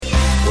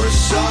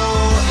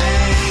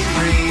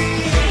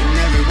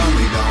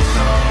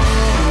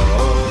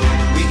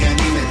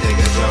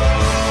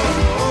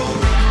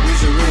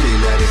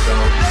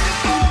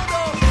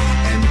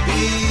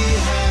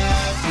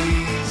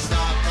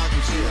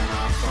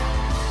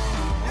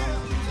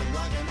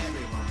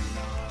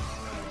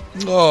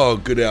Oh,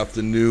 good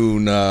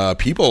afternoon,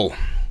 people.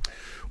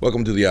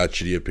 Welcome to the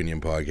Shitty Opinion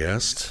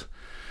Podcast.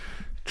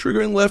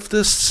 Triggering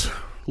leftists,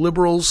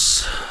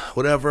 liberals,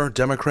 whatever,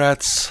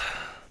 Democrats,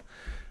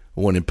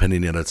 one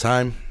opinion at a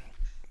time.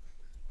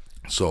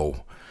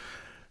 So,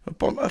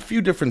 a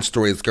few different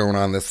stories going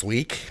on this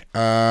week.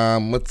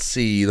 Let's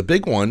see. The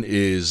big one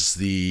is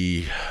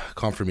the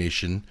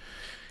confirmation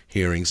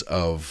hearings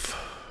of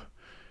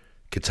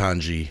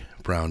Ketanji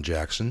Brown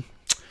Jackson.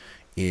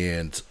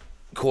 And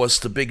of course,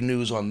 the big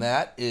news on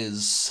that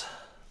is,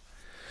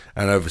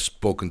 and I've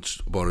spoken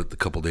about it a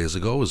couple days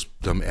ago, is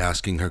them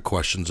asking her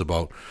questions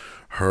about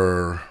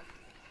her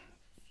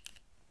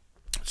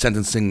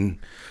sentencing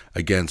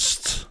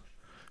against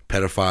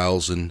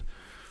pedophiles and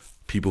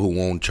people who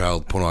own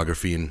child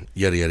pornography and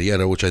yada, yada,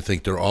 yada, which I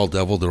think they're all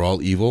devil, they're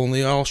all evil, and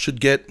they all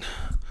should get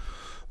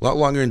a lot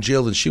longer in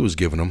jail than she was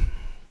giving them.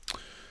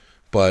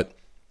 But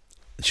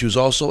she was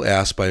also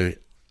asked by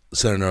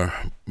Senator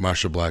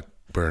Marsha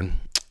Blackburn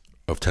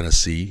of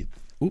Tennessee.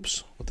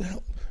 Oops, what the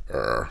hell?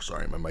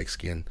 Sorry, my mic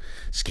stand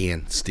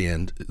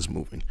is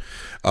moving.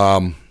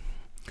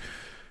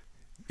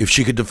 If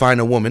she could define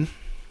a woman,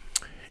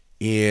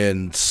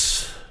 and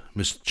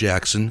Ms.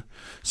 Jackson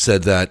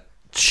said that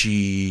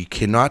she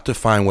cannot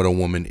define what a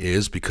woman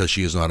is because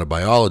she is not a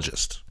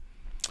biologist.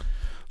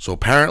 So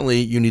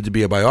apparently you need to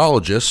be a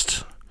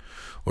biologist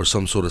or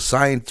some sort of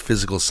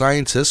physical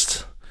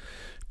scientist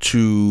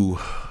to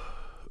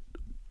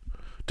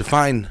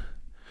define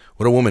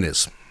what a woman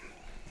is.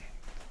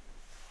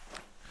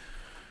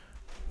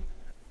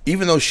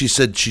 Even though she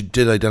said she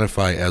did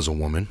identify as a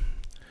woman,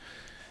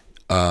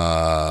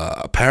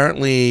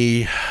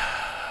 apparently,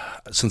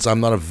 since I'm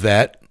not a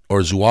vet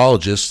or a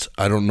zoologist,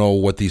 I don't know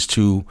what these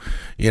two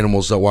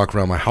animals that walk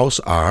around my house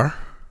are.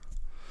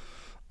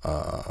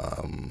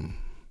 I'm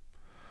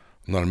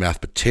not a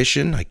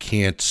mathematician. I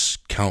can't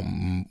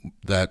count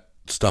that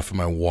stuff in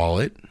my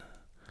wallet. I'm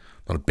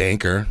not a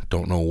banker.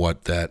 Don't know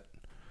what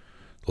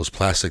those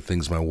plastic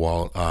things in my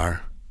wallet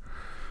are.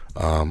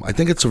 I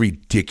think it's a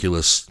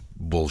ridiculous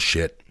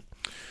bullshit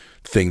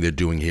thing they're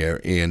doing here,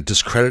 and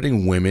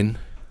discrediting women,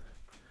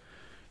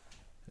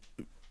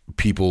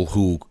 people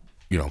who,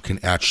 can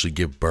actually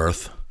give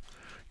birth,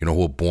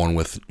 who are born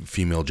with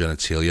female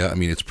genitalia. I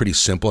mean, it's pretty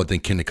simple. I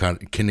think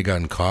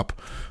kindergarten cop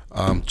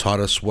taught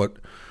us what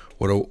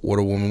a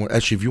woman would.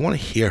 Actually, if you want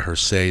to hear her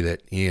say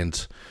that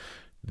and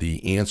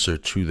the answer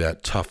to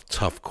that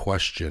tough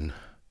question,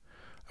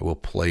 I will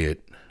play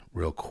it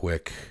real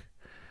quick.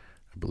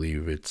 I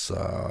believe it's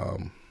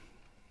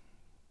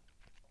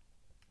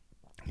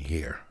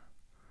here.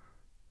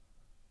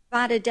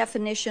 Provide a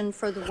definition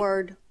for the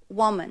word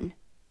woman.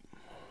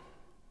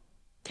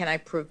 Can I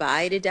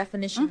provide a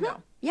definition? Mm-hmm.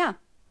 No. Yeah.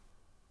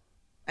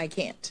 I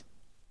can't.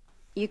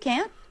 You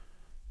can't?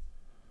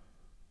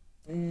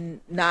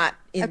 Not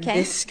in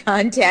this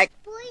context.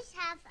 Boys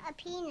have a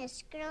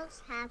penis,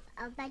 girls have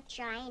a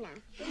vagina.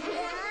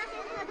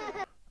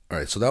 All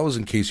right, so that was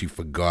in case you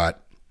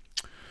forgot.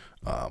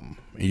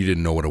 You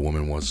didn't know what a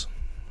woman was,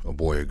 a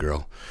boy or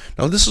girl.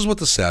 Now, this is what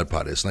the sad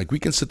part is. Like, we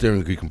can sit there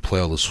and we can play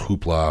all this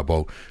hoopla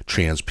about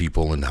trans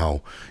people and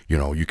how,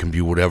 you can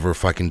be whatever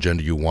fucking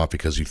gender you want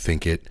because you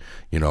think it,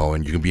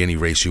 and you can be any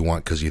race you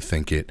want because you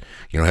think it.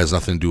 It has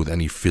nothing to do with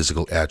any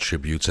physical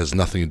attributes, has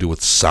nothing to do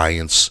with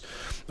science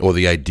or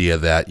the idea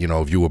that,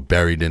 if you were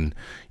buried in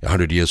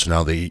 100 years from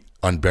now, they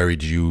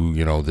unburied you,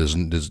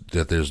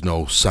 there's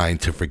no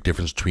scientific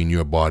difference between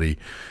your body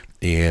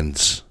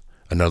and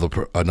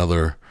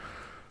another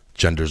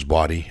gender's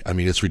body. I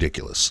mean, it's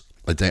ridiculous.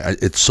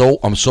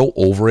 I'm so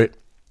over it,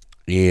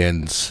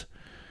 and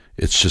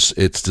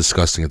it's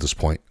disgusting at this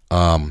point.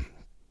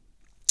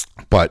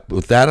 But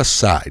with that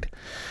aside,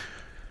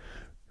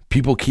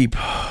 people keep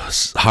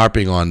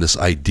harping on this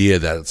idea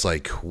that it's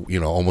like,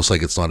 almost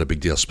like it's not a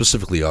big deal,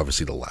 specifically,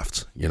 obviously, the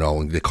left,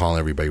 and they're calling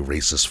everybody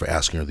racist for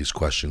asking her these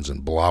questions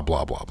and blah,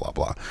 blah, blah, blah,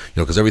 blah,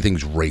 because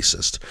everything's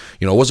racist.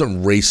 It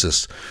wasn't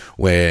racist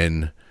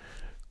when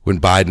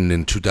Biden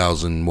in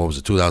 2004,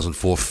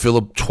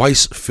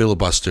 twice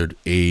filibustered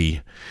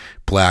a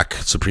black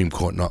Supreme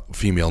Court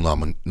female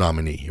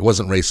nominee. It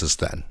wasn't racist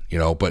then,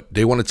 but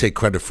they want to take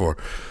credit for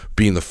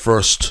being the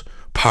first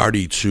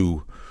party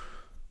to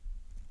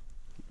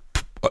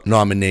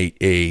nominate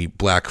a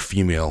black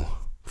female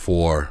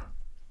for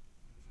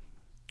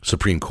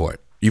Supreme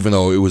Court, even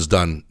though it was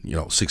done,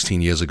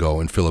 16 years ago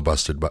and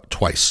filibustered but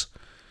twice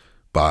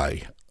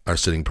by our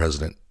sitting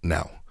president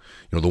now.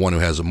 The one who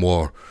has a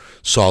more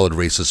solid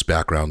racist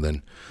background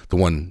than the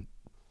one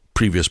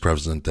previous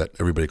president that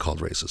everybody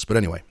called racist. But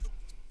anyway,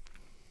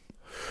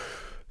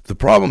 the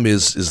problem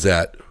is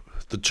that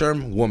the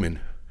term woman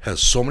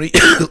has so many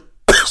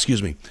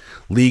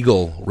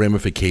legal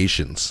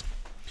ramifications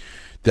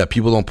that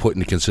people don't put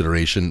into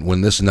consideration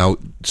when this now,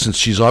 since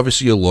she's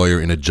obviously a lawyer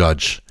and a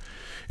judge,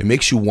 it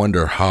makes you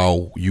wonder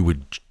how you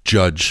would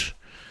judge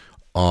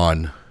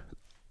on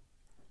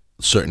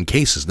certain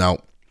cases. Now,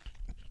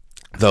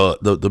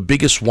 the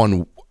biggest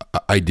one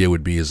idea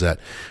would be is that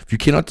if you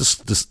cannot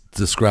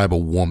describe a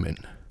woman,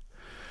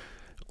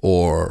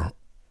 or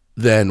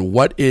then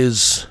what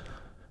is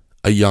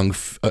a young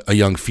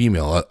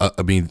female.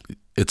 I mean,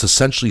 it's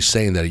essentially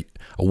saying that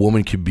a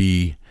woman could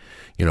be,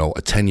 a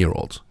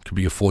 10-year-old, could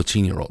be a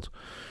 14-year-old,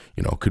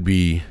 could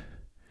be,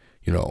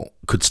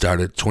 could start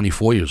at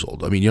 24 years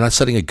old. I mean, you're not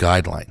setting a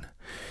guideline.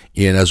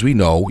 And as we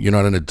know, you're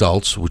not an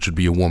adult, which would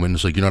be a woman.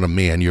 It's like you're not a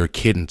man. You're a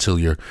kid until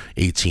you're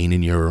 18,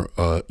 and you're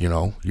a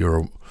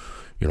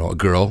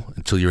girl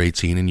until you're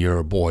 18, and you're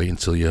a boy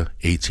until you're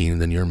 18,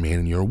 and then you're a man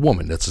and you're a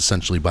woman. That's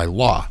essentially by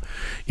law.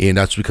 And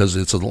that's because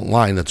it's a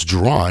line that's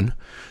drawn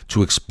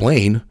to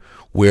explain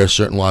where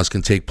certain laws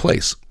can take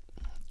place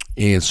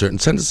and certain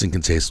sentencing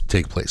can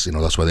take place.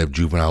 That's why they have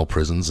juvenile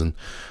prisons and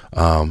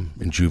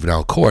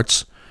juvenile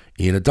courts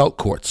and adult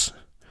courts.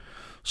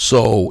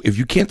 So if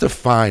you can't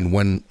define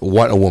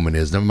what a woman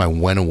is, never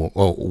mind when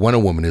a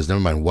woman is, never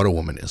mind what a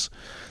woman is,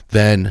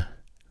 then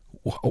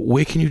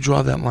where can you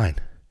draw that line?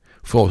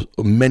 For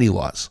many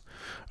laws,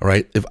 all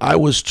right? If I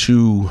was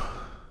to,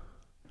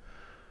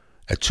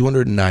 at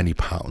 290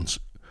 pounds,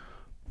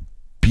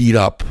 beat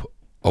up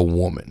a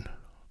woman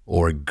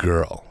or a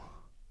girl,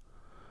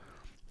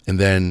 and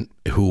then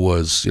who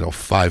was,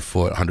 5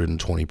 foot,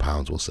 120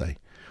 pounds, we'll say,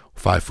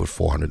 5 foot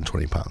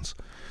 420 pounds,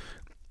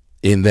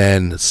 and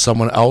then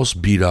someone else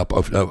beat up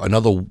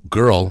another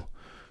girl,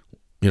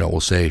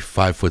 we'll say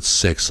 5 foot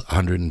 6,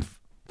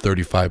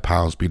 135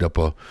 pounds, beat up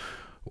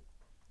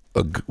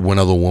one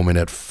other woman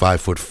at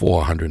 5 foot 4,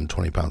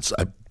 120 pounds.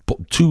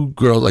 Two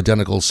girls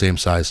identical, same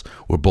size,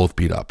 were both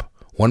beat up.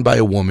 One by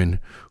a woman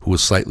who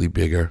was slightly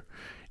bigger,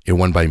 and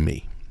one by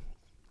me.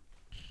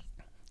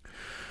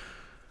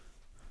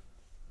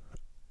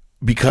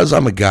 Because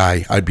I'm a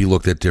guy, I'd be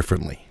looked at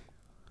differently.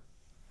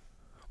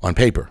 On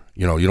paper,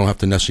 you don't have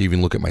to necessarily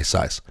even look at my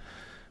size,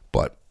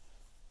 but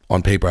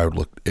on paper,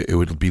 it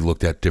would be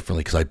looked at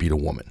differently because I beat a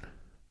woman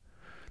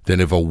than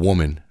if a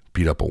woman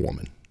beat up a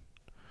woman.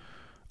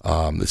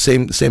 The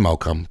same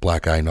outcome.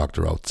 Black eye, knocked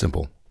her out.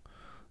 Simple.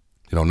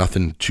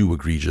 Nothing too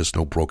egregious.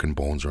 No broken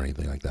bones or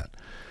anything like that.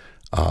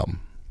 But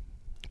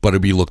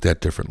it'd be looked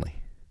at differently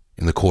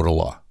in the court of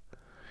law.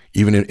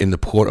 Even in the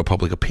court of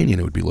public opinion,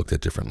 it would be looked at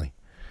differently.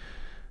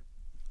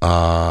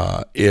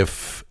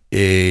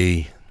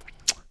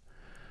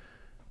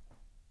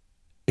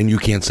 And you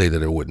can't say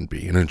that it wouldn't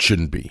be, and it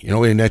shouldn't be.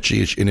 And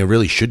actually, and it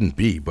really shouldn't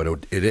be, but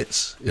it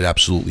is. It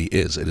absolutely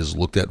is. It is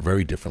looked at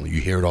very differently.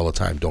 You hear it all the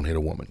time. Don't hit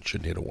a woman.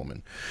 Shouldn't hit a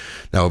woman.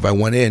 Now, if I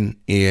went in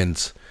and,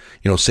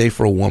 say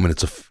for a woman,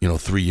 it's a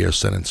 3-year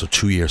sentence or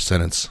 2-year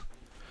sentence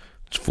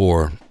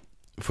for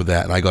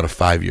that, and I got a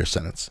 5-year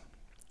sentence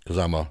because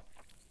I'm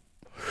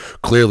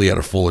clearly at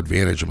a full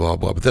advantage, blah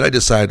blah. But then I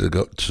decided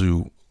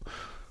to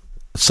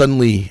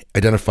suddenly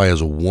identify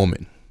as a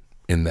woman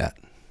in that.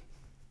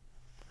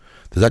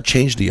 Does that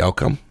change the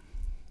outcome?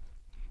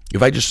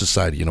 If I just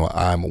decide,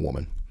 I'm a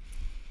woman.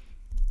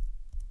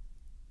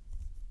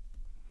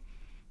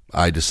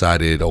 I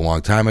decided a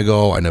long time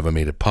ago, I never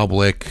made it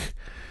public,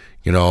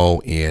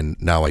 and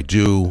now I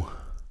do.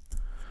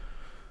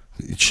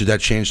 Should that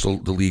change the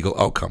legal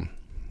outcome?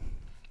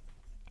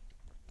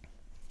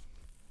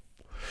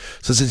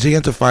 So since you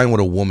can't define what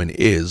a woman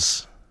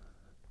is,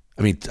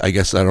 I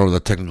guess I don't know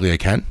that technically I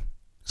can.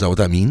 Is that what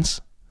that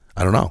means?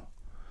 I don't know.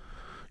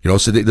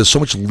 So there's so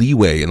much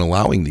leeway in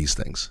allowing these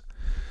things.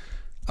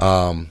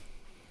 I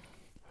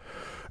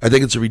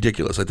think it's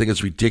ridiculous. I think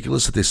it's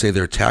ridiculous that they say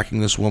they're attacking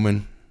this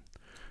woman.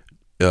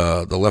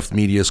 The left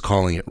media is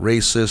calling it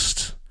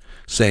racist,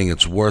 saying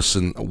it's worse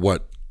than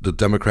what the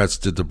Democrats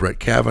did to Brett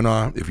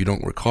Kavanaugh. If you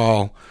don't recall,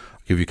 I'll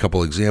give you a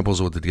couple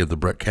examples of what they did to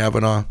Brett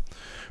Kavanaugh.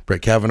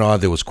 Brett Kavanaugh,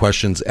 there was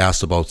questions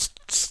asked about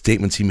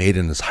statements he made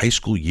in his high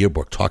school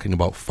yearbook talking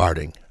about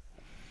farting.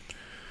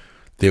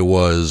 There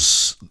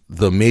was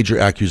the major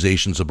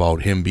accusations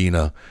about him being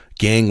a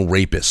gang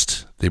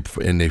rapist. They've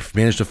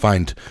managed to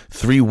find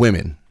 3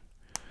 women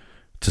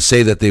to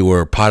say that they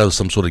were part of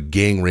some sort of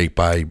gang rape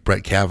by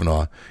Brett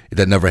Kavanaugh.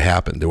 That never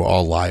happened. They were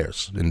all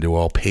liars, and they were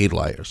all paid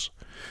liars.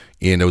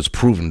 And it was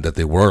proven that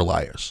they were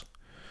liars.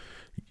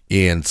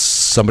 And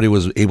somebody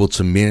was able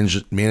to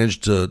manage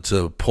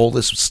to pull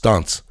this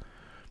stunt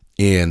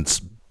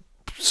and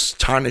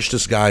tarnish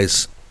this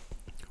guy's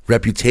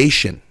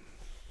reputation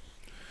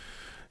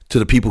to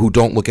the people who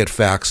don't look at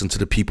facts and to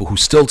the people who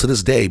still to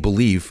this day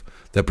believe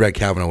that Brett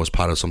Kavanaugh was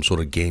part of some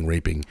sort of gang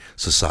raping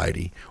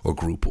society or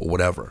group or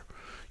whatever,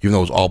 even though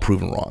it was all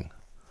proven wrong.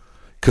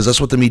 Because that's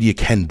what the media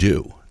can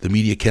do. The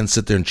media can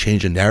sit there and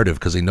change a narrative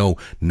because they know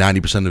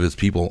 90% of its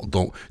people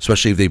don't,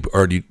 especially if they've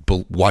already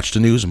watched the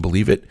news and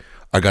believe it,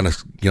 are going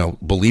to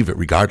believe it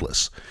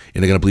regardless.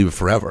 And they're going to believe it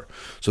forever.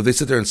 So if they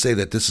sit there and say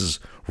that this is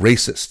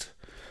racist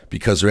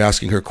because they're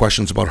asking her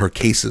questions about her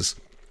cases,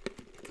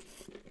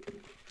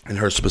 in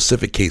her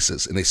specific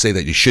cases, and they say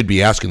that you should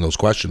be asking those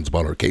questions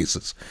about her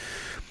cases.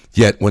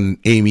 Yet when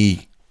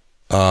Amy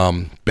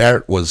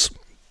Barrett was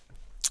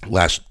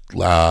the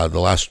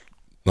last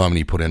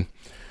nominee put in,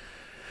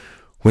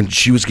 when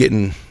she was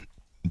getting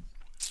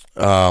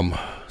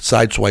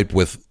sideswiped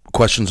with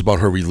questions about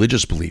her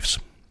religious beliefs,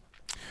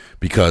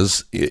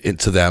 because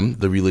to them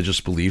the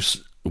religious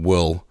beliefs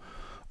will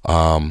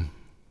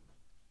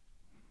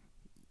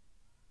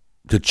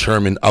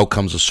determine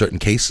outcomes of certain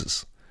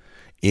cases.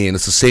 And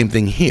it's the same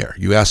thing here.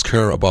 You ask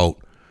her about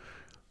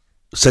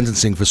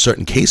sentencing for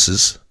certain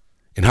cases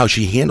and how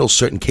she handles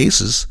certain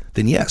cases,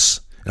 then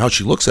yes. And how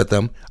she looks at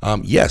them,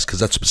 yes, because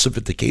that's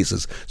specific to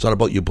cases. It's not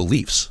about your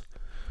beliefs,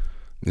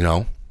 you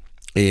know?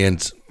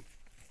 And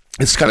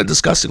it's kind of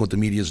disgusting what the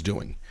media is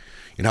doing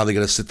and how they're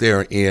going to sit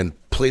there and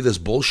play this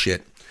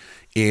bullshit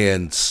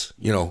and,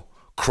 you know,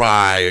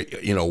 cry,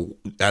 you know,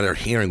 at her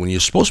hearing when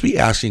you're supposed to be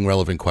asking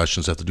relevant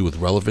questions that have to do with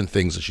relevant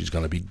things that she's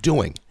going to be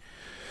doing.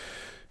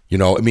 You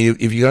know, I mean,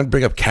 if you're going to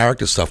bring up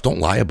character stuff, don't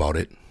lie about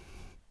it.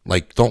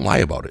 Like, don't lie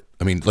about it.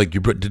 I mean, like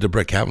you did to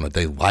Brett Kavanaugh,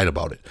 they lied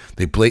about it.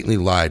 They blatantly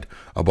lied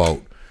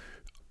about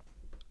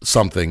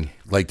something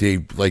like they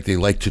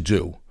like to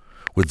do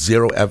with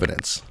zero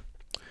evidence.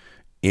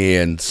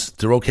 And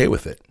they're okay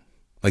with it.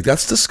 Like,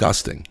 that's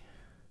disgusting.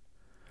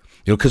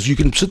 You know, because you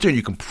can sit there and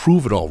you can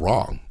prove it all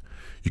wrong.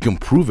 You can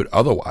prove it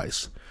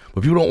otherwise.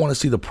 But people don't want to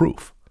see the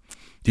proof.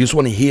 They just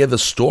want to hear the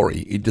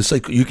story. It's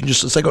like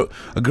it's like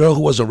a girl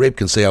who wasn't raped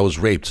can say I was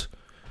raped,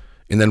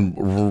 and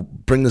then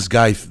bring this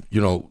guy,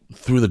 you know,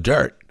 through the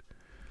dirt.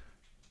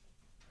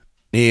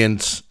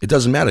 And it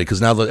doesn't matter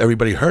because now that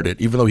everybody heard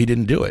it, even though he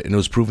didn't do it, and it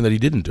was proven that he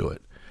didn't do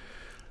it.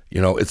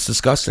 You know, it's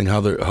disgusting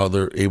how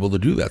they're able to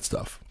do that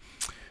stuff.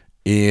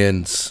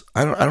 And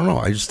I don't know.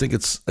 I think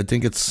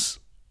it's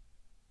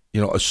you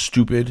know, a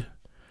stupid,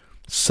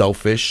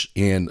 selfish,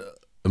 and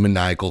a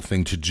maniacal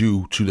thing to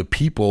do to the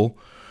people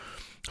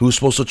who are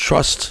supposed to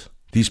trust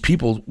these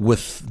people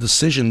with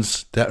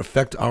decisions that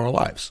affect our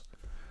lives.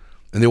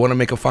 And they want to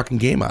make a fucking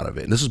game out of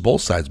it. And this is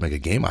both sides make a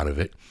game out of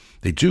it.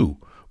 They do.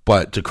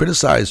 But to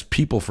criticize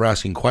people for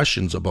asking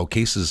questions about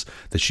cases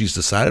that she's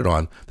decided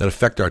on that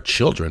affect our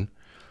children,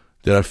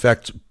 that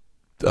affect,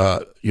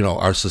 you know,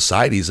 our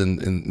societies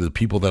and the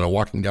people that are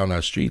walking down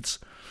our streets,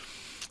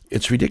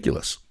 it's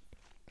ridiculous.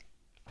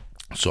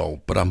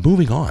 So, but I'm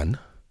moving on.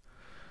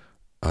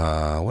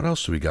 What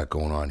else do we got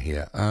going on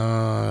here?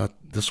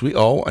 This week,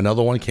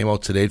 another one came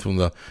out today from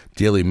the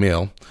Daily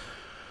Mail.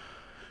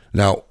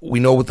 Now, we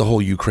know with the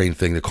whole Ukraine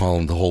thing, they're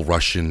calling the whole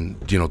Russian,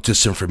 you know,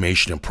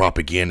 disinformation and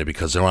propaganda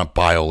because there aren't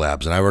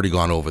biolabs. And I've already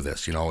gone over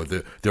this. You know,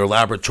 their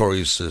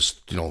laboratories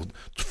is, you know,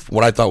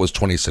 what I thought was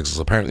 26 is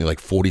apparently like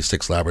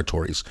 46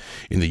 laboratories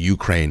in the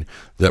Ukraine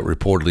that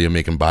reportedly are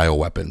making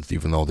bioweapons,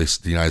 even though the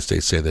United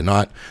States say they're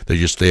not. They're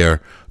just there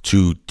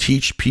to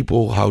teach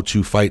people how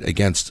to fight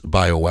against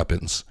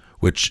bioweapons,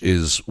 which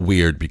is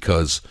weird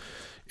because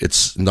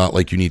it's not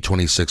like you need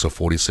 26 or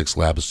 46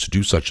 labs to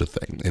do such a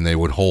thing. And they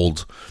would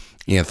hold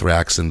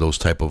anthrax and those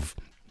type of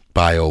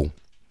bio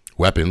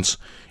weapons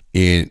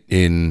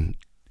in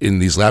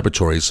these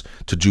laboratories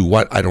to do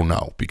what? I don't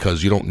know,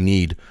 because you don't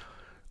need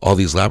all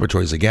these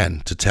laboratories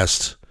again to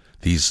test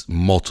these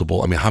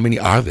multiple. I mean, how many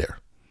are there?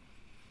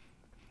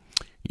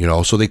 You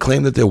know, so they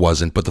claim that there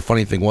wasn't, but the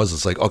funny thing was,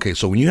 it's like, okay,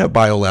 so when you have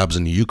biolabs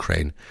in the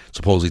Ukraine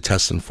supposedly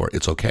testing for it,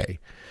 it's okay.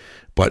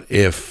 But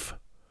if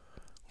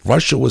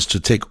Russia was to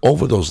take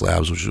over those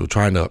labs, which we were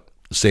trying to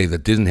say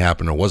that didn't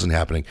happen or wasn't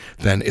happening,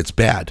 then it's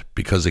bad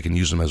because they can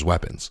use them as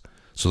weapons.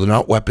 So they're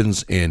not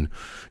weapons in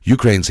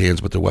Ukraine's hands,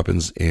 but they're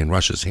weapons in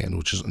Russia's hand,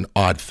 which is an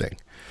odd thing.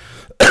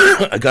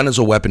 A gun is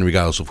a weapon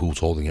regardless of who's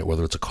holding it,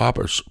 whether it's a cop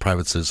or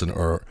private citizen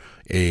or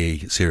a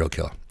serial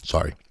killer.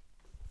 Sorry.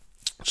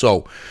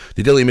 So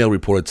the Daily Mail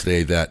reported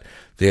today that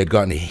they had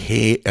gotten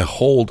a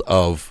hold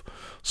of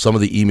some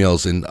of the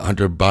emails in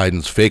Hunter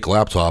Biden's fake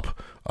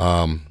laptop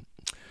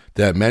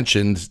that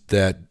mentioned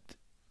that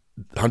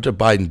Hunter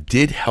Biden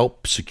did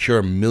help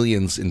secure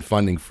millions in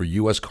funding for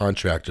U.S.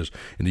 contractors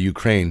in the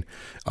Ukraine,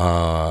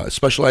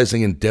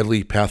 specializing in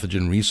deadly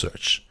pathogen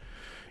research.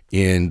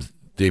 And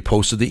they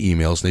posted the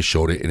emails and they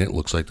showed it, and it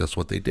looks like that's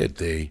what they did.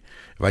 If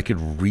I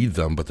could read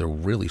them, but they're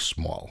really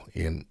small,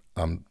 and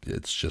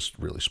it's just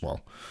really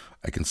small.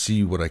 I can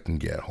see what I can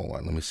get. Hold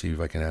on, let me see if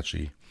I can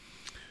actually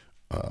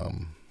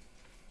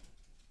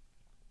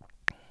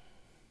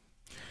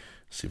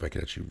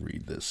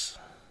read this.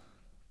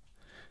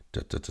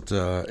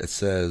 It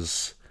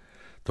says,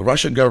 the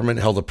Russian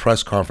government held a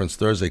press conference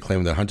Thursday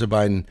claiming that Hunter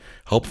Biden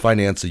helped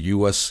finance a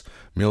U.S.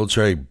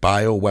 military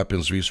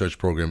bioweapons research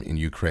program in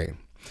Ukraine.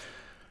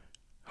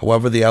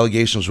 However, the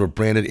allegations were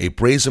branded a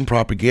brazen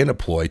propaganda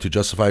ploy to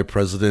justify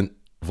President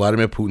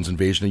Vladimir Putin's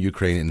invasion of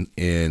Ukraine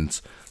and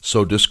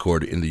sow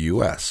discord in the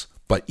U.S.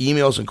 But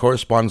emails and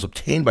correspondence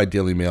obtained by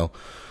Daily Mail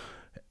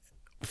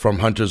from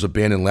Hunter's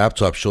abandoned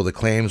laptop show the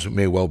claims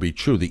may well be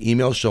true. The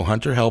emails show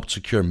Hunter helped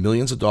secure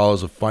millions of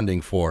dollars of funding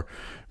for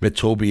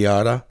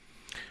Metobiata,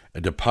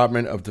 a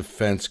Department of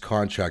Defense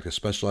contractor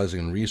specializing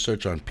in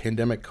research on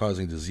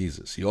pandemic-causing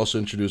diseases. He also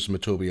introduced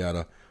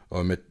Metobiata,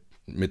 or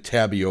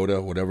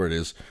Metabiota, whatever it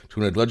is,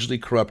 to an allegedly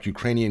corrupt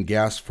Ukrainian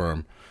gas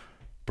firm,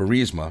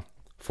 Burisma,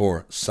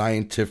 for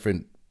science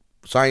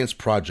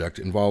project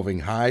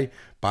involving high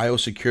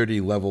biosecurity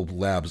level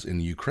labs in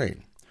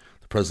Ukraine.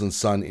 The president's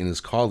son and his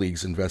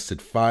colleagues invested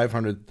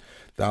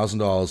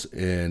 $500,000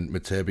 in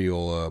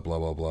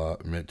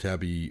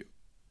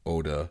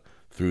Metabiota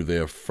through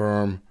their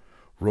firm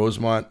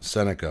Rosemont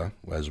Seneca,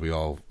 as we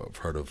all have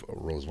heard of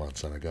Rosemont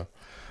Seneca,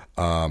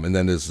 And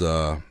then there's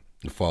it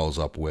follows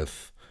up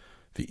with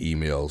the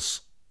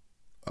emails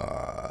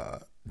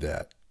that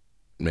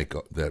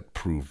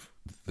prove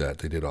that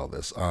they did all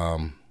this.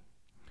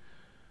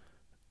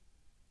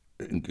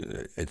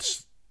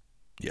 It's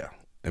yeah.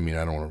 I mean,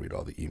 I don't want to read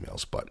all the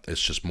emails, but it's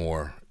just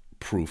more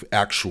proof,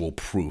 actual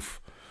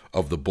proof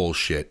of the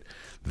bullshit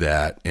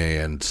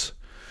and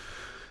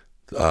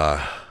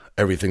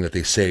everything that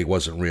they say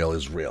wasn't real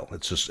is real.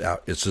 It's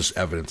just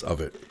evidence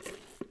of it.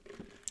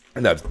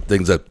 And that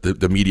things that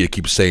the media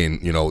keeps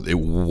saying, it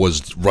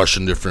was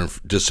Russian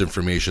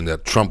disinformation,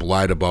 that Trump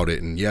lied about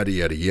it, and yada,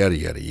 yada, yada,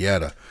 yada,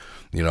 yada.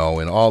 And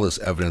all this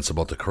evidence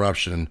about the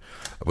corruption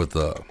with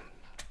the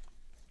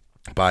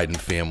Biden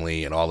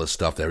family and all this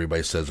stuff that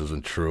everybody says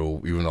isn't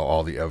true, even though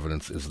all the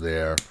evidence is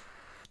there.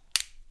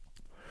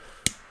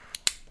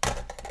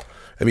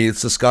 I mean,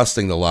 it's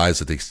disgusting, the lies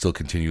that they still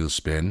continue to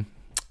spin.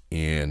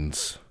 And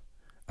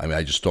I mean,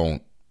 I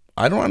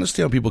don't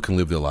understand how people can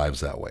live their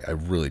lives that way. I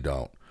really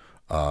don't.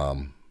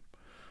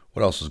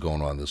 What else is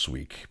going on this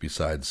week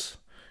besides,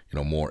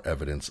 more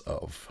evidence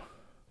of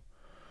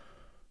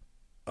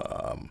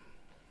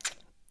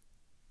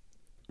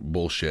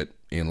bullshit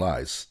and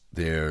lies?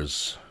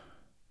 There's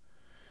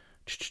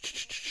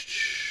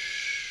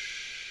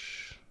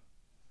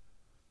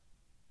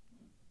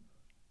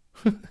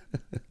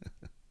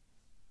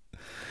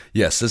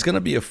yes, there's going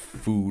to be a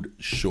food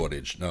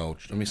shortage. No,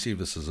 let me see if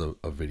this is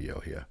a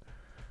video here.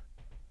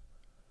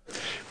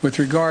 With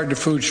regard to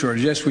food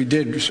shortage, yes, we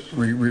did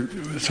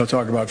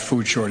talk about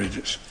food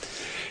shortages.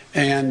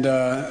 And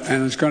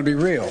it's going to be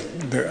real.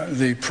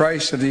 The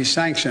price of these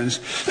sanctions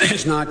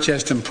is not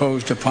just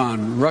imposed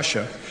upon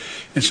Russia.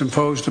 It's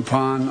imposed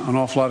upon an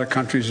awful lot of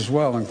countries as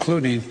well,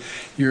 including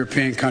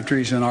European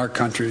countries and our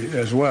country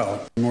as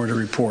well. More to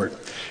report.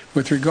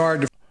 With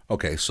regard to...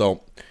 Okay,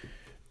 so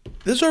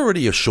there's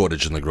already a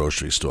shortage in the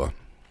grocery store.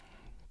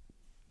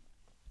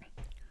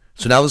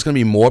 So now there's going to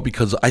be more,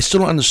 because I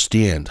still don't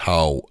understand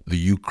how the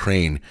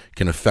Ukraine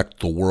can affect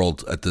the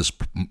world at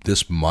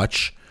this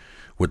much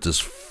with this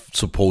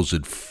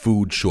supposed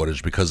food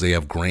shortage, because they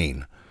have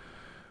grain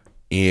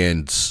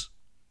and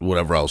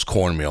whatever else,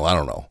 cornmeal, I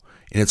don't know.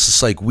 And it's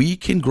just like, we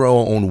can grow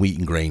our own wheat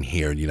and grain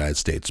here in the United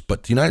States,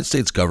 but the United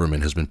States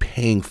government has been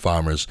paying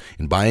farmers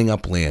and buying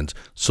up land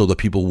so that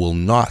people will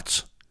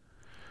not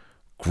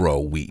grow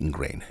wheat and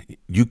grain.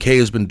 UK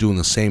has been doing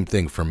the same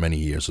thing for many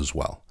years as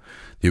well.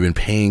 They've been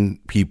paying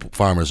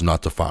farmers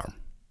not to farm.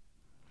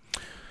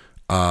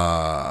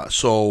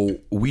 So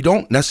we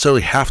don't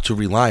necessarily have to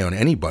rely on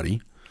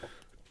anybody,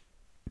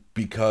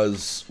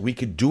 because we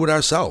could do it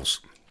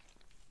ourselves.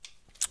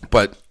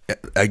 But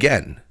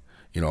again,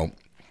 they don't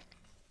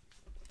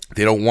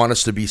want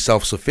us to be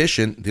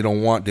self-sufficient. They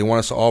want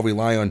us to all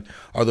rely on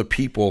other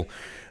people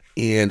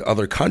and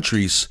other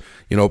countries,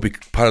 be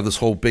part of this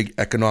whole big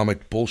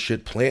economic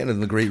bullshit plan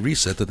and the Great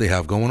Reset that they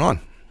have going on.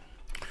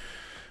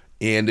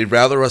 And they'd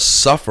rather us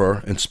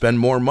suffer and spend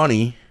more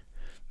money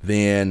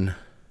than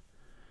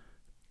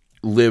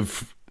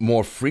live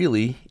more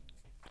freely.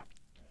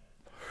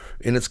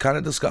 And it's kind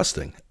of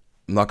disgusting.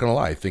 I'm not going to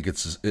lie. I think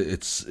it's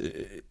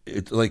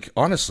like,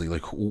 honestly,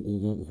 like,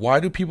 why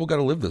do people got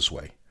to live this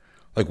way?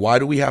 Like, why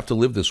do we have to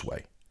live this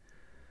way?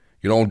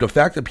 The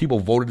fact that people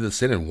voted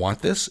this in and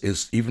want this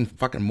is even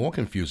fucking more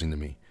confusing to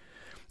me.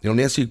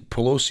 Nancy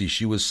Pelosi,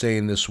 she was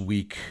saying this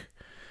week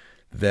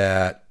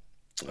that,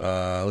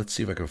 let's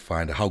see if I can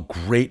find it, how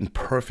great and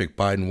perfect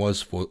Biden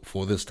was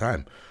for this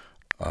time.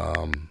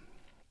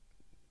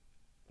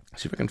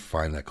 See if I can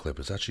find that clip.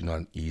 It's actually not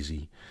an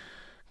easy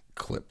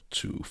clip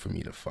for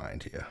me to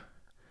find here.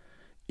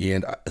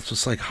 And it's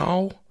just like,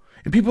 how?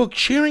 And people are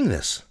cheering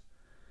this.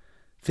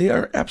 They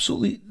are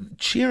absolutely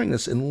cheering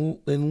this and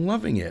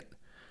loving it.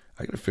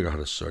 I got to figure out how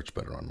to search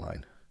better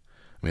online.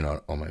 I mean,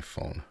 on my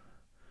phone.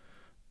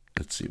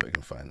 Let's see if I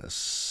can find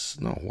this.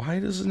 No, why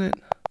doesn't it?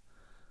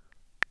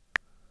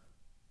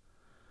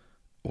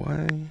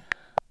 Why?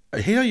 I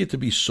hate how you have to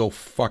be so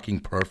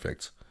fucking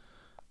perfect.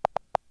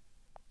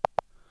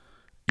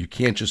 You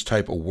can't just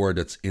type a word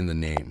that's in the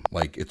name.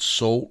 Like, it's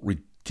so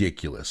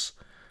ridiculous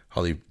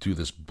how they do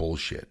this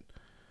bullshit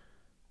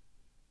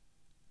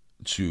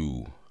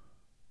to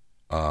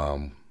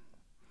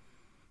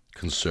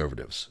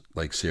conservatives.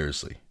 Like,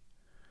 seriously.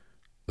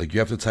 Like, you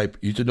have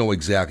to know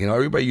exactly.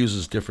 Everybody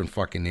uses different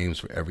fucking names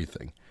for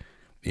everything.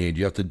 And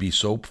you have to be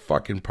so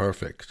fucking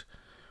perfect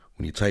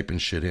when you type in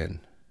shit in.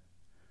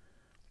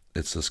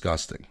 It's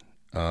disgusting.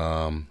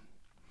 I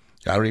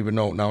don't even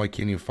know. Now I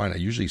can't even find it. I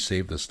usually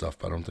save this stuff,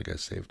 but I don't think I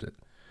saved it.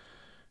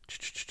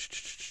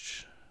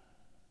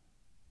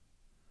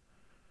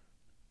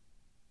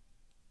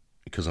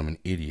 Because I'm an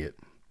idiot.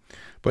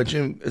 But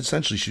Jim,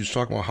 essentially, she was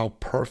talking about how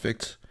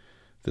perfect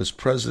this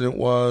president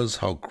was,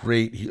 how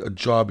great a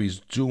job he's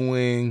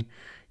doing,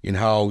 and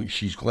how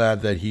she's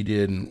glad that he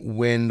didn't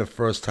win the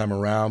first time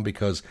around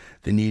because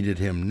they needed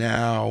him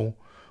now.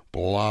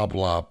 Blah,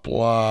 blah,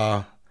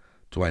 blah.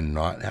 Do I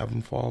not have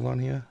him fall on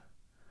here?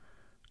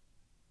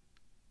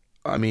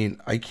 I mean,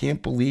 I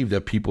can't believe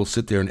that people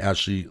sit there and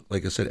actually,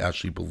 like I said,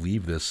 actually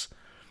believe this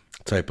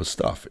type of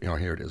stuff.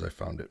 Here it is. I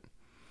found it.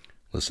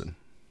 Listen.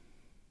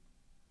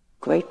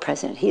 Great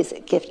president. He is a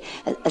gift.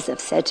 As I've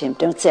said to him,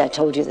 don't say I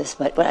told you this,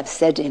 but what I've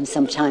said to him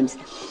sometimes,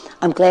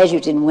 I'm glad you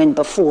didn't win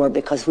before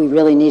because we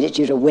really needed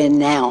you to win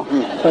now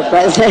for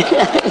president.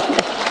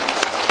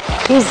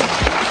 He's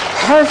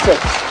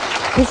perfect.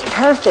 He's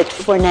perfect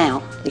for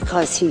now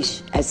because he,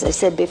 as I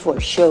said before,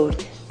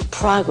 showed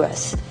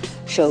progress,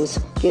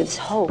 gives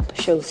hope,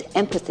 shows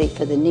empathy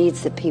for the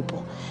needs that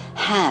people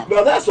have.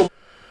 Well, that's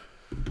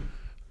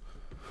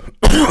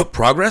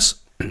Progress?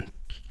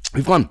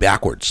 We've gone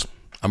backwards.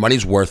 Our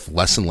money's worth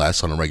less and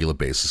less on a regular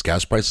basis.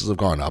 Gas prices have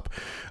gone up.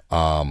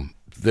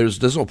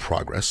 There's no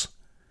progress.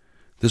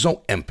 There's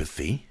no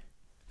empathy.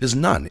 There's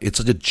none. It's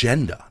an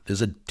agenda.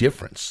 There's a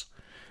difference.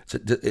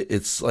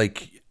 It's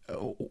like,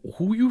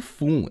 who are you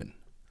fooling?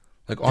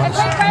 Like,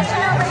 honestly,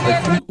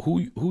 like,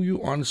 who are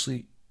you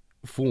honestly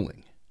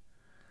fooling?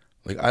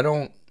 Like, I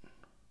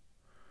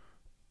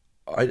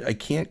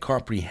can't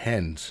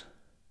comprehend.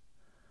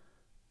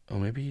 Oh,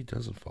 maybe he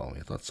doesn't follow me.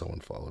 I thought someone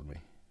followed me.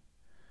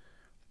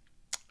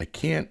 I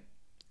can't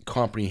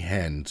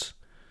comprehend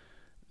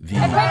the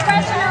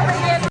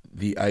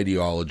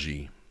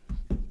ideology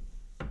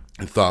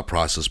and thought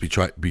process. I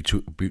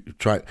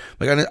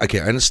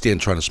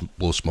understand trying to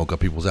blow smoke up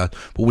people's ass,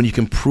 but when you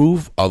can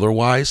prove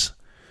otherwise,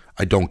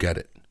 I don't get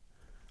it.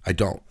 I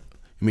don't.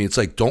 I mean, it's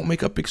like, don't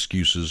make up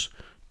excuses.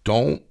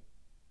 Don't,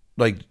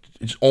 like,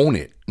 just own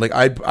it. Like,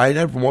 I'd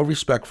have more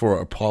respect for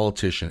a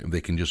politician if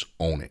they can just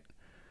own it,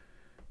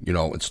 you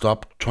know, and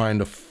stop trying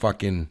to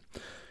fucking,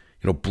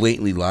 you know,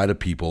 blatantly lie to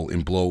people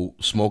and blow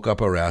smoke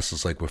up our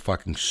asses like we're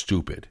fucking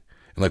stupid.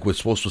 And like we're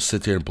supposed to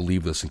sit there and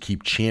believe this and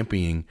keep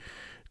championing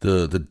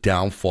the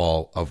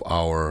downfall of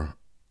our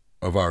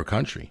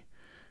country.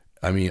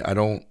 I mean, I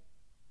don't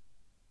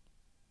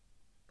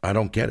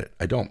get it.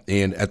 I don't.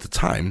 And at the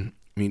time,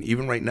 I mean,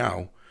 even right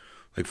now,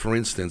 like for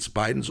instance,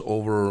 Biden's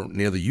over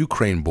near the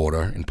Ukraine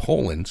border in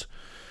Poland,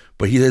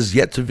 but he has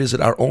yet to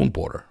visit our own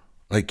border.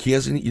 Like he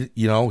hasn't,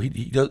 you know,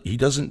 he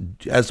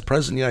doesn't, as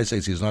president of the United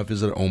States, he has not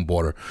visited our own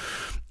border.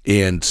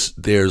 And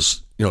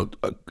there's, you know,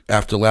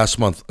 after last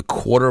month,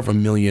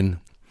 250,000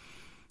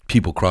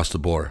 people crossed the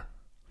border.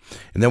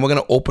 And then we're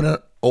going to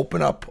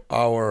open up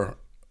our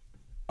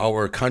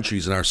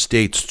countries and our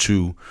states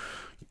to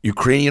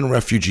Ukrainian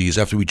refugees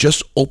after we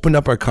just opened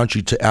up our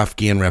country to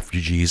Afghan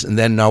refugees. And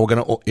then now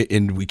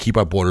we keep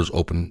our borders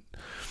open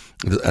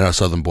and our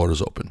southern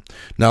borders open.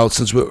 Now,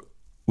 since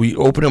we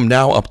open them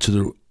now up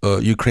to the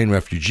Ukraine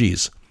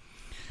refugees,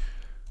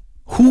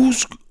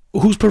 who's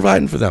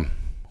providing for them?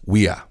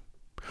 We are.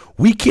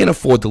 We can't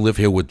afford to live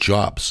here with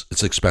jobs.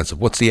 It's expensive.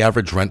 What's the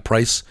average rent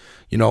price?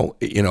 You know,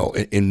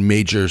 in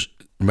major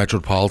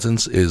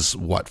metropolitans is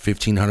what,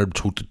 $1,500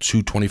 to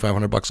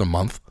 $2,500 a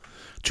month,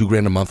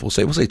 $2,000 a month. We'll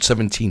say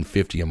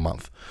 $1,750 a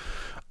month.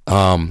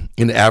 An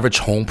average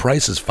home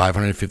price is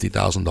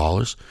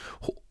 $550,000.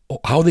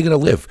 How are they going to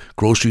live?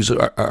 Groceries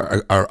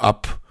are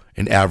up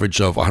an average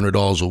of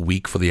 $100 a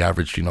week for the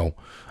average, you know,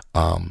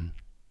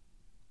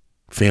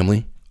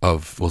 family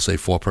of, we'll say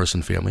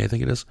 4-person family, I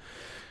think it is.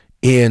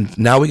 And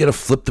now we got to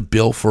flip the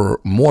bill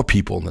for more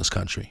people in this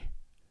country.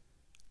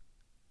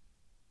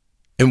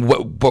 And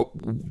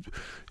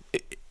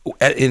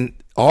in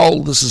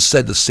all this is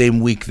said the same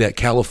week that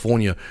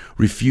California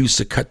refused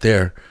to cut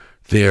their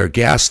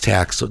gas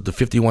tax, the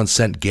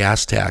 51-cent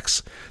gas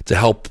tax, to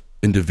help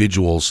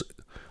individuals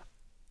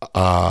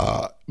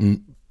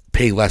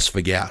pay less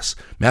for gas.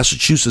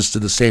 Massachusetts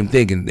did the same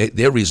thing, and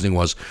their reasoning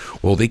was,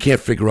 well, they can't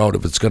figure out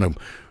if it's going to,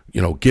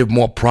 you know, give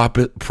more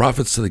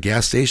profits to the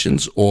gas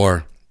stations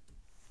or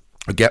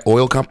get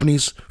oil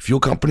companies,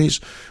 fuel companies,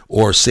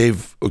 or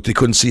save. They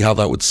couldn't see how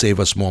that would save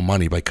us more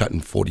money by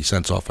cutting 40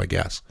 cents off our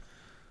gas.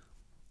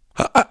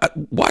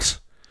 What?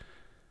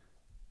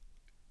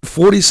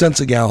 40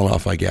 cents a gallon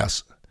off our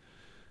gas,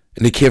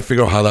 and they can't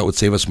figure out how that would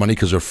save us money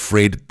because they're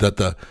afraid that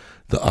the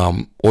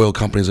oil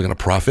companies are going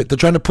to profit. They're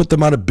trying to put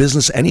them out of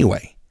business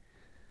anyway.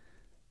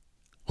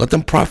 Let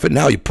them profit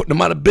now. You're putting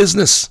them out of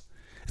business.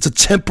 It's a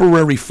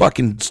temporary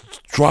fucking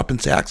drop in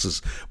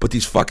taxes. But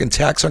these fucking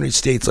tax-hungry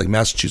states like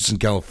Massachusetts and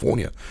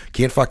California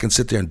can't fucking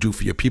sit there and do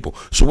for your people.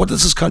 So what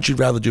does this country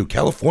rather do?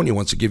 California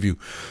wants to give you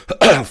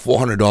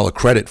 $400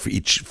 credit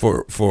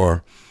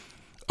for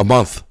a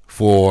month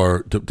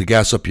to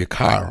gas up your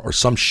car or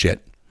some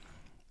shit.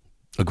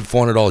 Like a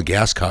 $400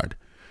 gas card.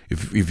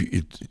 If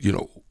you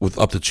know, with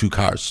up to 2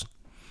 cars.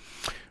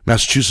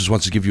 Massachusetts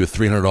wants to give you a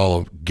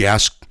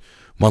 $300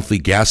 monthly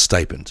gas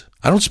stipend.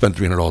 I don't spend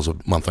 $300 a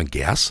month on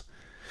gas.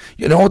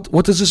 You know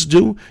what does this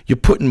do?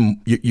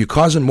 You're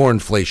causing more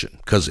inflation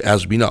because,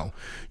 as we know,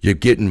 you're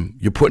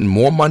putting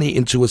more money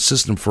into a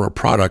system for a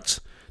product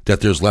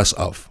that there's less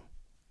of,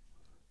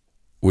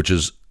 which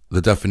is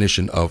the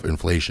definition of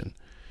inflation.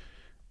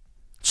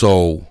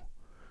 So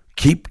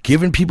keep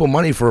giving people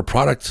money for a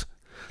product.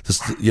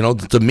 You know,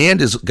 the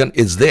demand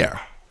is there.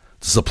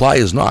 The supply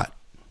is not.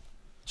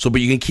 So,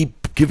 but you can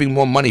keep giving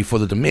more money for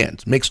the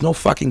demand. It makes no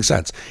fucking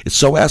sense. It's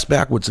so ass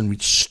backwards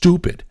and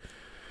stupid.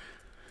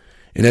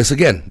 And that's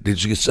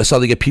how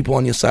they get people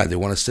on your side. They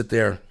want to sit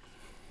there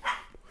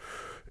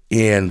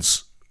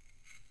and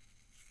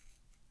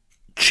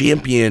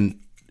champion,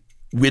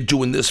 we're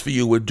doing this for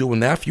you, we're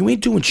doing that for you,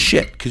 ain't doing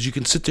shit, because you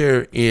can sit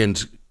there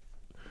and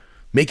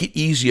make it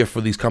easier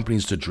for these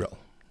companies to drill.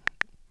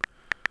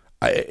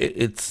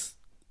 It's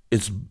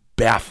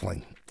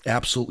baffling,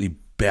 absolutely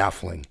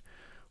baffling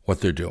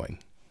what they're doing.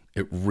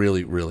 It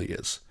really, really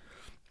is.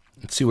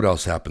 Let's see what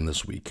else happened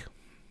this week.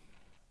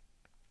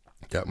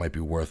 That might be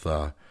worth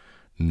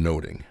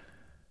noting.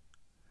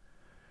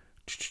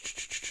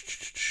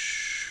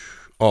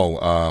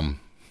 I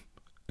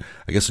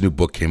guess a new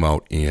book came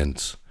out,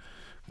 and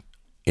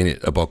in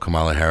it about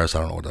Kamala Harris. I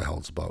don't know what the hell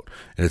it's about.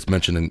 And it's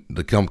mentioning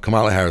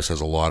Kamala Harris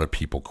has a lot of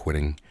people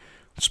quitting,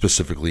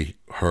 specifically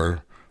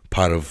her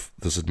part of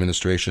this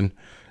administration,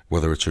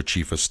 whether it's her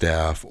chief of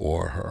staff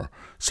or her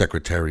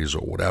secretaries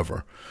or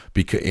whatever.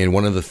 And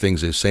one of the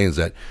things they're saying is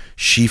that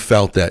she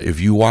felt that if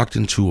you walked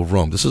into a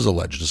room, this is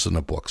alleged, this is in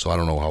a book, so I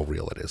don't know how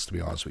real it is, to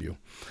be honest with you.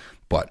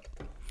 But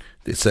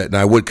it said, and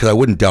I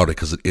wouldn't doubt it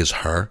because it is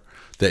her,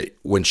 that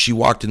when she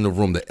walked in the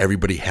room that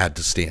everybody had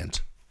to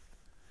stand.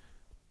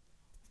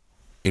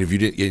 And if you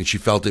didn't, and she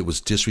felt it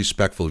was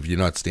disrespectful if you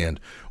did not stand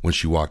when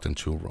she walked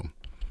into a room.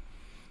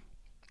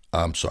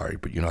 I'm sorry,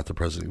 but you're not the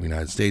president of the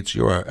United States.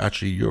 You're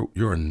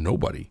a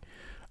nobody.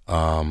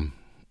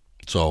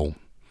 So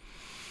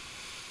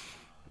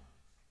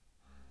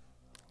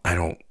I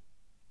don't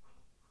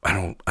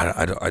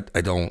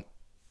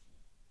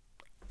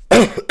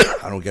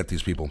get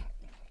these people.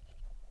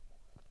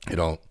 I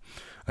don't.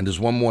 And there's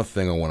one more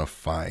thing I want to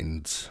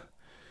find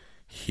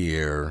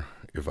here,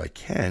 if I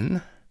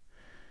can.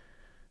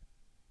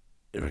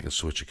 If I can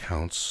switch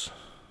accounts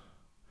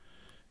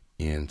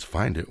and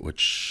find it,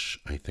 which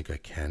I think I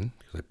can,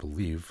 because I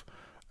believe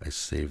I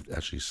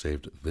actually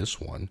saved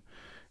this one,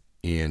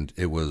 and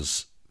it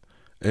was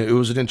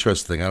an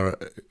interesting thing.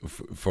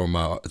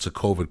 It's a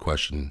COVID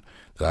question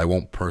that I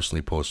won't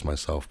personally post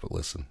myself, but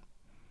listen.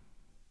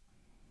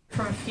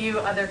 From a few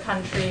other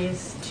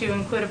countries to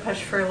include a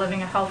push for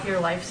living a healthier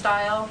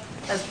lifestyle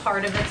as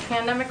part of its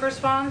pandemic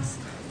response.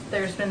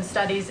 There's been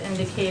studies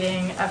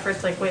indicating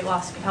efforts like weight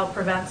loss could help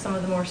prevent some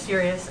of the more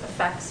serious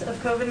effects of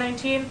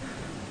COVID-19.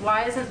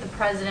 Why isn't the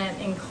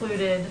president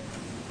included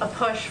a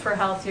push for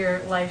healthier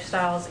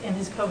lifestyles in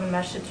his COVID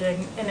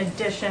messaging in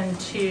addition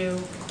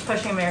to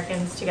pushing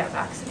Americans to get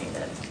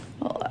vaccinated?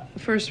 Well,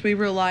 first, we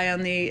rely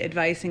on the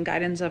advice and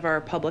guidance of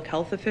our public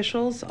health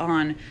officials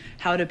on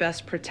how to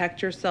best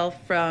protect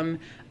yourself from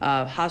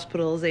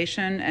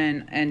hospitalization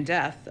and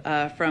death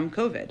from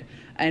COVID.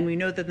 And we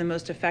know that the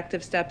most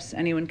effective steps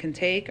anyone can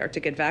take are to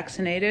get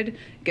vaccinated,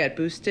 get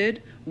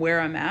boosted, wear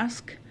a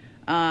mask.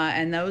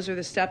 And those are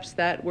the steps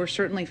that we're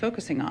certainly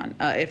focusing on.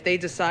 If they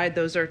decide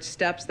those are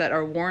steps that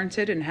are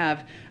warranted and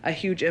have a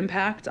huge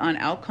impact on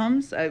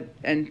outcomes,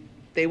 and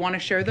they want to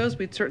share those,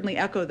 we'd certainly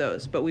echo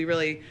those. But we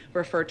really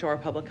refer to our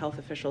public health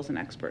officials and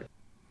experts.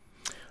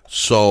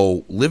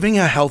 So living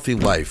a healthy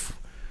life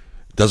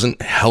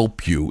doesn't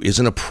help you,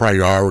 isn't a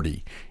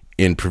priority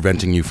in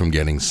preventing you from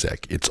getting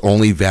sick. It's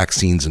only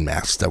vaccines and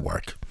masks that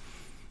work.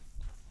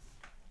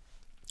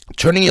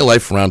 Turning your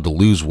life around to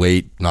lose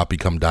weight, not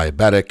become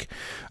diabetic,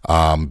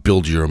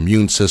 build your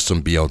immune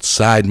system, be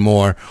outside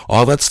more,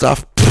 all that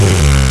stuff,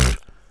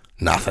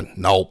 nothing.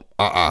 Nope.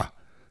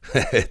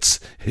 It's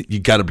you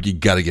gotta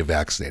get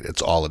vaccinated.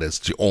 It's all it is.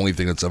 It's the only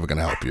thing that's ever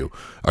gonna help you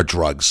are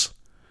drugs.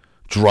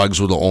 Drugs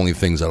were the only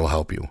things that'll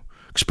help you.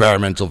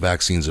 Experimental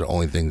vaccines are the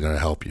only thing gonna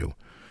help you,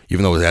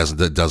 even though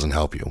it doesn't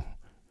help you.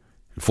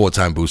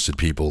 4-time boosted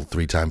people,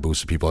 3-time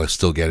boosted people are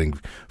still getting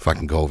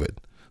fucking COVID.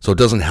 So it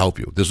doesn't help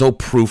you. There's no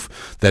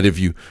proof that if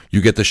you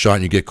get the shot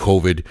and you get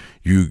COVID,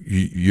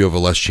 you have a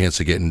less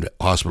chance of getting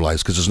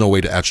hospitalized, because there's no way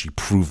to actually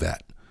prove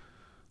that.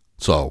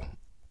 So,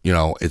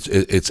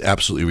 it's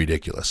absolutely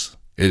ridiculous.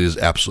 It is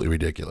absolutely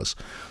ridiculous.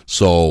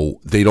 So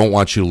they don't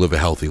want you to live a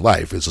healthy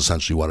life. It's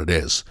essentially what it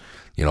is.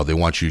 They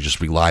want you to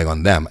just rely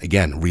on them.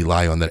 Again,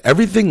 rely on them.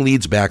 Everything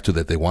leads back to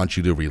that. They want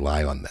you to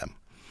rely on them.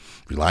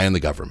 Rely on the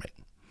government.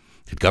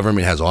 The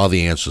government has all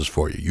the answers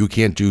for you. You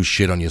can't do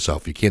shit on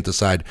yourself. You can't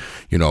decide,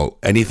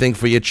 anything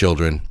for your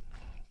children.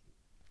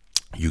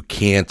 You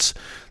can't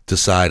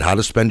decide how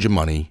to spend your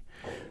money.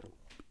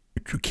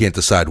 You can't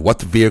decide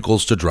what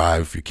vehicles to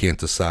drive. You can't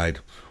decide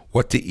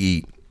what to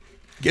eat.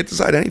 You can't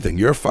decide anything.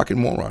 You're a fucking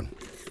moron.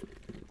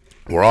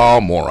 We're all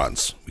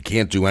morons. We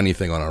can't do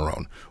anything on our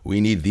own. We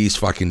need these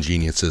fucking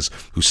geniuses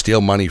who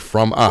steal money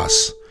from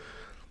us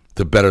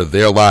to better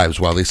their lives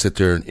while they sit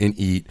there and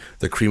eat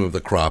the cream of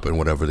the crop and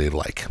whatever they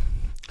like.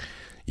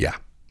 Yeah.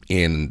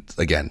 And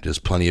again, there's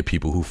plenty of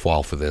people who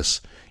fall for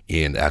this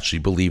and actually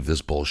believe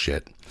this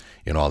bullshit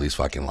and all these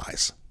fucking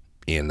lies.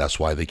 And that's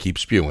why they keep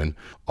spewing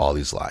all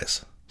these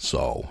lies.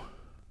 So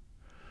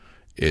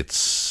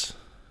it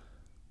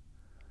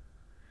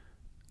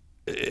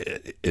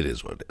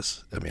is what it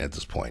is. I mean, at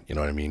this point, you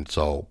know what I mean?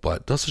 So,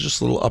 but this is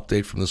just a little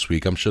update from this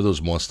week. I'm sure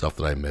there's more stuff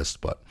that I missed,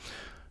 but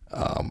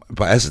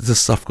as this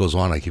stuff goes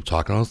on, I keep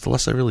talking about it, the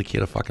less I really care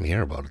to fucking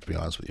hear about it, to be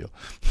honest with you.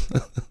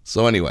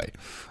 So anyway,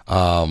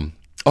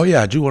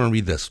 I do want to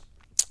read this.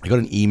 I got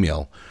an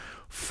email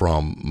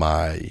from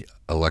my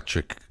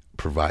electric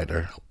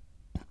provider,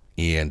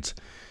 and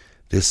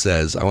This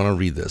says, I want to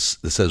read this.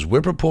 This says,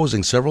 we're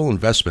proposing several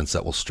investments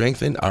that will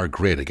strengthen our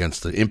grid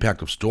against the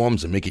impact of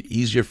storms and make it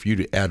easier for you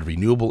to add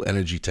renewable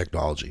energy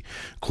technology,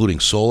 including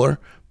solar,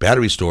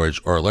 battery storage,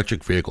 or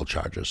electric vehicle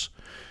chargers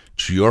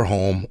to your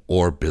home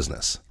or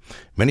business.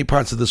 Many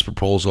parts of this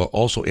proposal are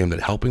also aimed at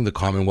helping the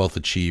Commonwealth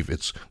achieve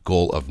its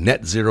goal of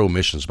net zero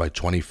emissions by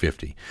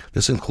 2050.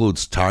 This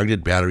includes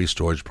targeted battery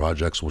storage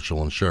projects, which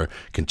will ensure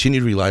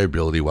continued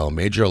reliability while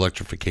major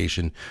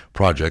electrification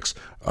projects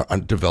are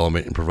under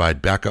development and provide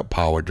backup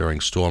power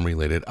during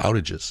storm-related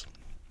outages.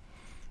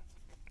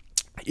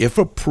 If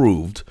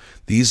approved,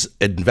 these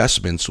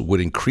investments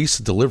would increase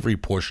the delivery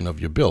portion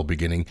of your bill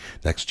beginning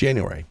next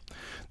January.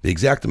 The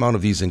exact amount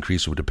of these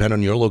increases would depend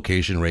on your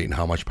location, rate, and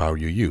how much power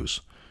you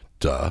use.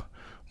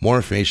 More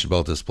information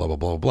about this, blah, blah,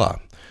 blah, blah.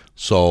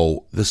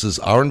 So this is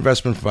our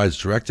investment provides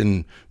direct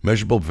and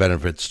measurable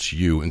benefits to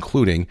you,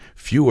 including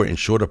fewer and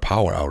shorter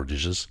power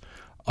outages.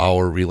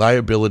 Our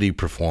reliability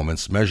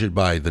performance, measured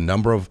by the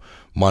number of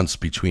months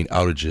between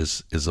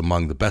outages, is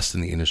among the best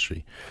in the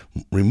industry.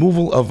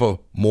 Removal of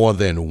more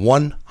than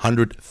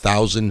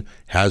 100,000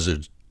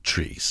 hazard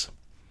trees.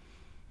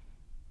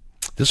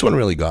 This one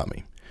really got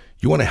me.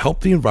 You want to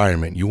help the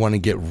environment. You want to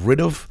get rid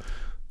of...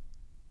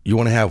 You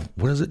want to have,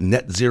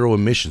 net zero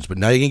emissions, but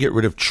now you can get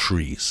rid of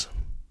trees.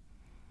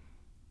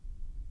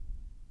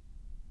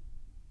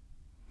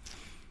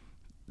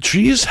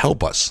 Trees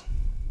help us.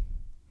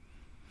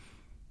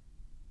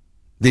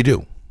 They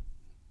do.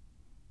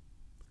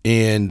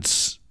 And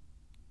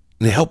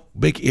they help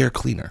make air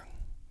cleaner.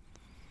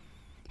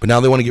 But now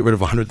they want to get rid of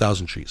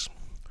 100,000 trees.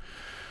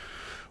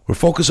 We're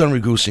focused on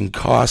reducing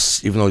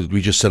costs, even though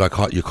we just said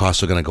your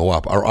costs are going to go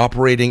up. Our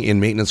operating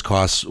and maintenance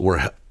costs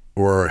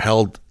were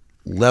held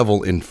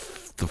level in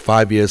the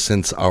 5 years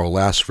since our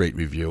last rate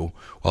review,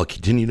 while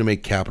continuing to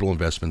make capital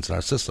investments in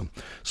our system.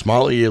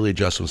 Smaller yearly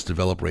adjustments to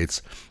develop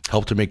rates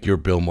help to make your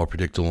bill more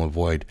predictable and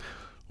avoid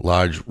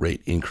large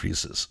rate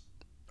increases.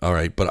 All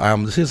right, but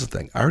here's the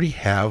thing.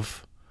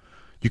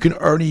 You can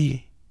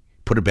already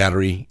put a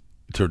battery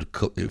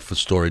for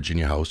storage in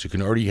your house. You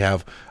can already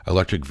have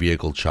electric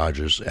vehicle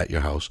chargers at your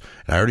house.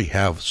 And I already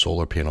have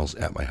solar panels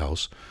at my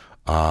house.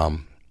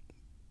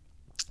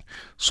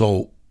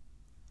 So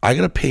I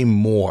got to pay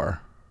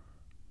more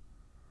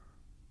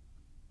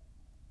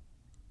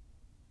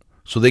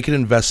so they can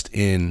invest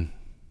in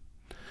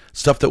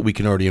stuff that we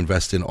can already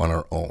invest in on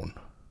our own.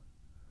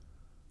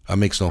 That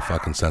makes no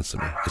fucking sense to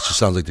me. It just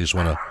sounds like they just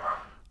want to...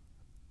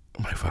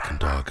 My fucking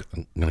dog.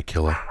 I'm going to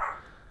kill her.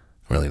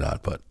 Really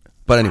not, but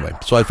anyway.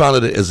 So I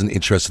found it as an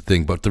interesting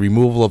thing, but the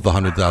removal of the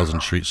 100,000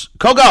 trees...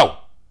 Coco!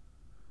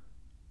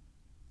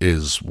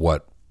 Is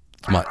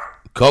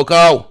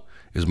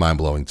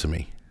mind-blowing to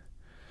me.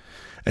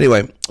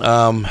 Anyway,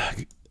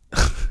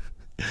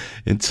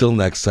 until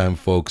next time,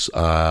 folks,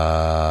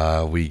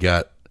 we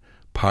got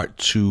part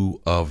 2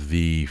 of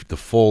the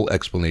full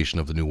explanation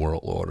of the New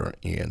World Order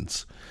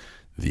and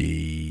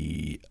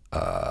the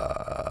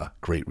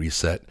Great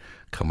Reset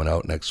coming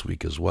out next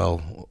week as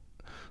well.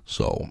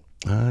 So,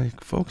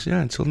 folks,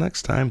 until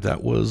next time,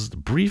 that was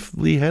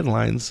briefly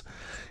headlines.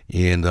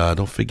 And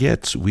don't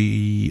forget, this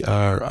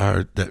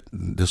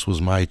was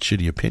my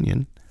shitty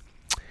opinion.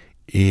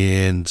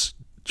 And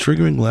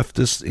triggering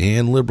leftists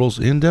and liberals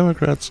and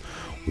Democrats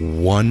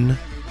one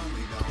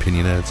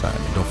opinion at a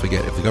time. And don't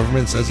forget, if the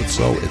government says it's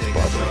so, it's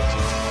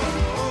barbarous.